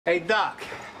Hey, Doc,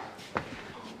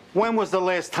 when was the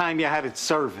last time you had it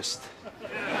serviced?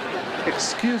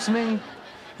 Excuse me?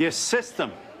 Your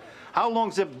system. How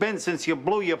long's it been since you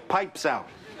blew your pipes out?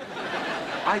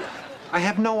 I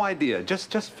have no idea.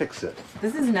 Just fix it.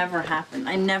 This has never happened.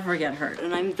 I never get hurt,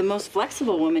 and I'm the most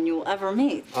flexible woman you will ever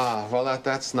meet. Ah, well,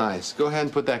 that's nice. Go ahead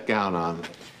and put that gown on.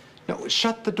 No,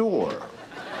 shut the door.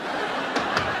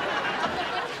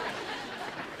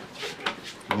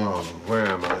 Oh, where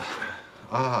am I?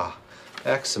 Ah,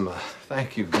 eczema.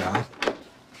 Thank you, God.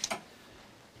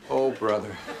 Oh,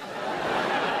 brother.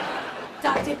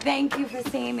 Doctor, thank you for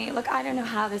seeing me. Look, I don't know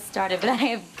how this started, but I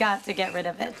have got to get rid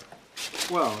of it.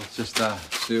 Well, let's just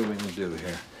see what we can do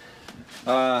here.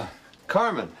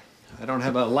 Carmen. I don't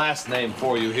have a last name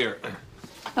for you here.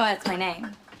 Oh, that's my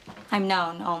name. I'm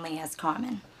known only as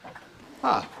Carmen.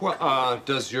 Ah, well,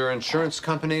 does your insurance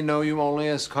company know you only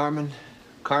as Carmen?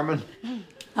 Carmen?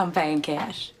 I'm paying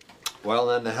cash. Well,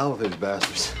 then the hell with these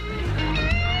bastards.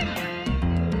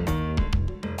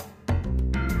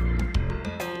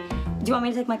 Do you want me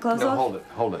to take my clothes off? No,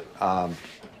 hold it.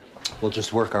 We'll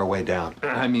just work our way down.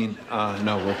 I mean,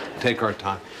 no, we'll take our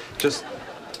time. Just,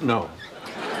 no.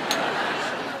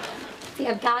 See,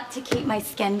 I've got to keep my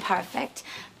skin perfect.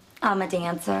 I'm a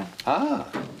dancer. Ah,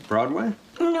 Broadway?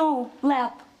 No,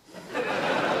 lap.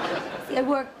 See, I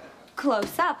work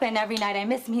close up, and every night I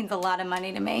miss means a lot of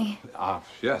money to me.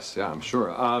 Yes, yeah, I'm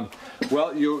sure.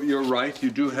 Well, you're right.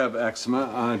 You do have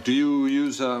eczema. Do you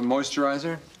use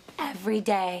moisturizer? Every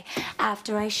day,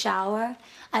 after I shower,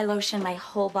 I lotion my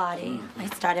whole body. I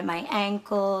start at my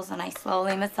ankles, and I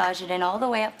slowly massage it in all the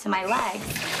way up to my legs.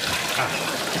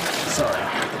 Sorry.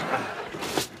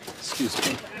 Excuse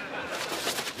me.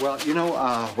 Well, you know,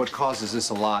 what causes this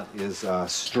a lot is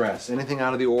stress. Anything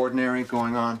out of the ordinary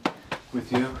going on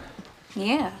with you?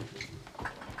 Yeah.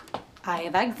 I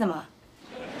have eczema.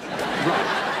 Right.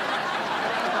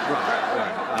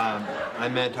 I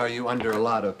meant, are you under a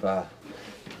lot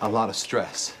of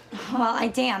stress? Well, I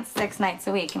dance 6 nights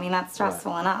a week. I mean, that's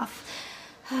stressful enough.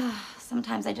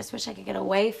 Sometimes I just wish I could get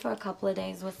away for a couple of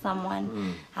days with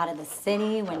someone. Out of the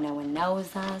city when no one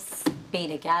knows us. Be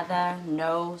together,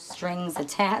 no strings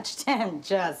attached, and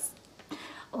just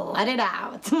let it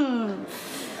out.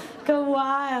 Go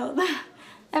wild.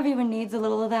 Everyone needs a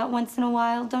little of that once in a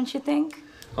while, don't you think?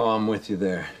 Oh, I'm with you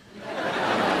there.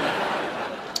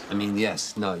 I mean,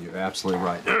 yes, no, you're absolutely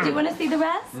right. Do you want to see the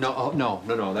rest? No, no,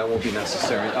 that won't be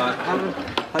necessary.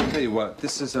 I'll tell you what,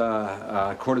 this is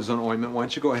a cortisone ointment. Why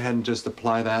don't you go ahead and just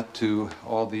apply that to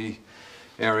all the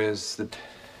areas that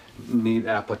need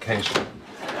application.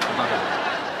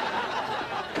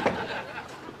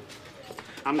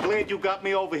 I'm glad you got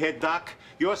me over here, Doc.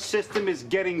 Your system is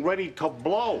getting ready to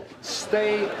blow.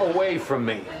 Stay away from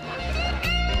me.